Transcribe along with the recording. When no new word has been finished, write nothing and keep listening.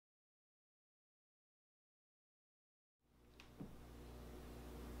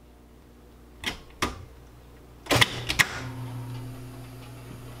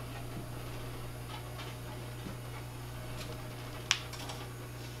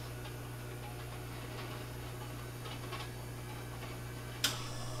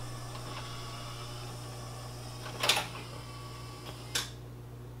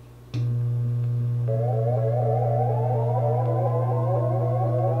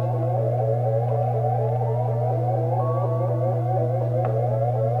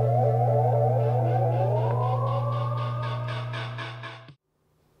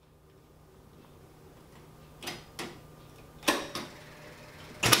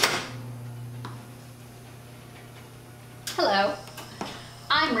Hello,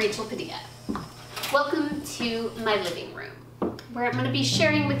 I'm Rachel Padilla. Welcome to my living room, where I'm going to be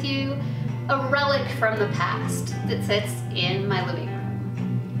sharing with you a relic from the past that sits in my living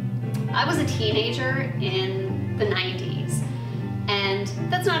room. I was a teenager in the 90s, and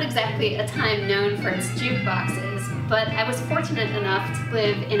that's not exactly a time known for its jukeboxes, but I was fortunate enough to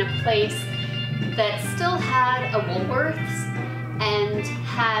live in a place that still had a Woolworths and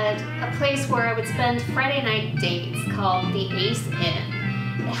had a place where I would spend Friday night dates called the Ace Inn.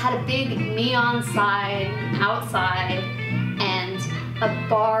 It had a big neon sign outside and a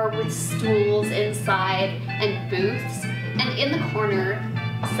bar with stools inside and booths, and in the corner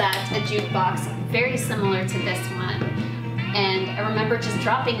sat a jukebox very similar to this one. And I remember just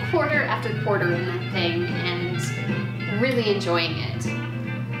dropping quarter after quarter in that thing and really enjoying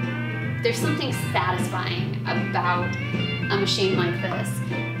it. There's something satisfying about a machine like this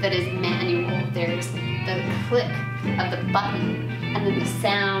that is manual. There's the click of the button and then the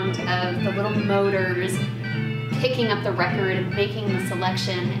sound of the little motors picking up the record and making the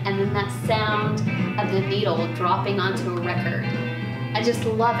selection, and then that sound of the needle dropping onto a record. I just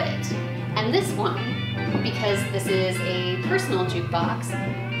love it. And this one, because this is a personal jukebox,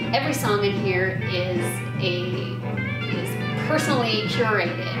 every song in here is personally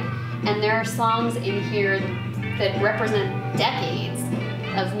curated, and there are songs in here that represent decades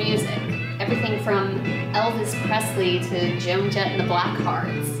of music. Everything from Elvis Presley to Joan Jett and the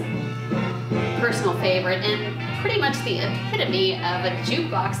Blackhearts. Personal favorite, and pretty much the epitome of a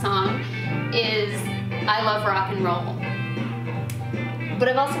jukebox song, is I Love Rock and Roll. But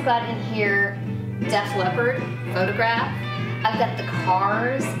I've also got in here Def Leppard, Photograph. I've got the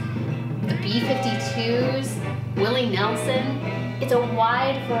Cars, the B-52s, Willie Nelson. It's a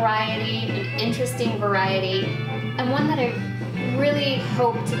wide variety, an interesting variety, and one that I really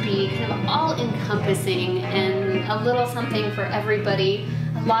hope to be kind of all-encompassing and a little something for everybody.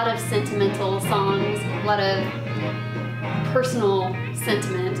 A lot of sentimental songs, a lot of personal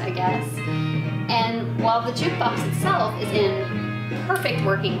sentiment, I guess. And while the jukebox itself is in perfect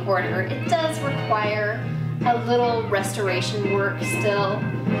working order, it does require a little restoration work still.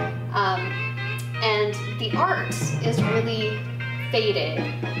 And the art is really faded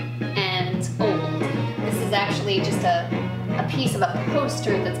and old. This is actually just a piece of a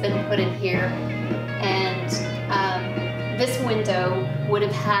poster that's been put in here, and this window would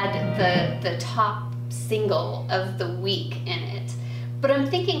have had the top single of the week in it. But I'm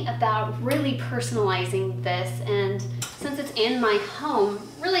thinking about really personalizing this, and since it's in my home,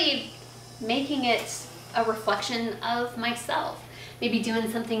 really making it a reflection of myself. Maybe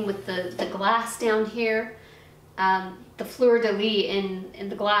doing something with the glass down here. The fleur-de-lis in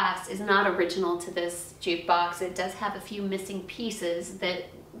the glass is not original to this jukebox. It does have a few missing pieces that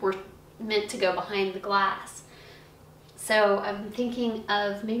were meant to go behind the glass. So I'm thinking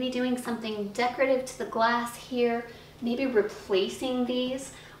of maybe doing something decorative to the glass here, maybe replacing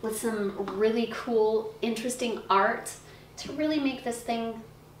these with some really cool, interesting art to really make this thing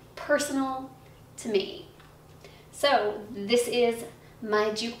personal to me. So this is my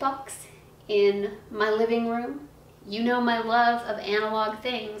jukebox in my living room. You know my love of analog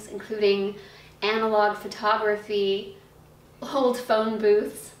things, including analog photography, old phone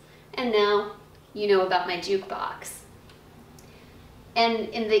booths, and now you know about my jukebox. And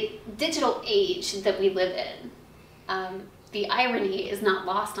in the digital age that we live in, the irony is not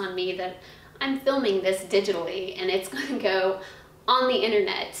lost on me that I'm filming this digitally and it's going to go on the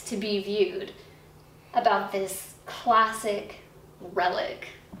internet to be viewed, about this classic relic.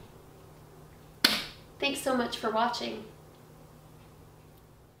 Thanks so much for watching.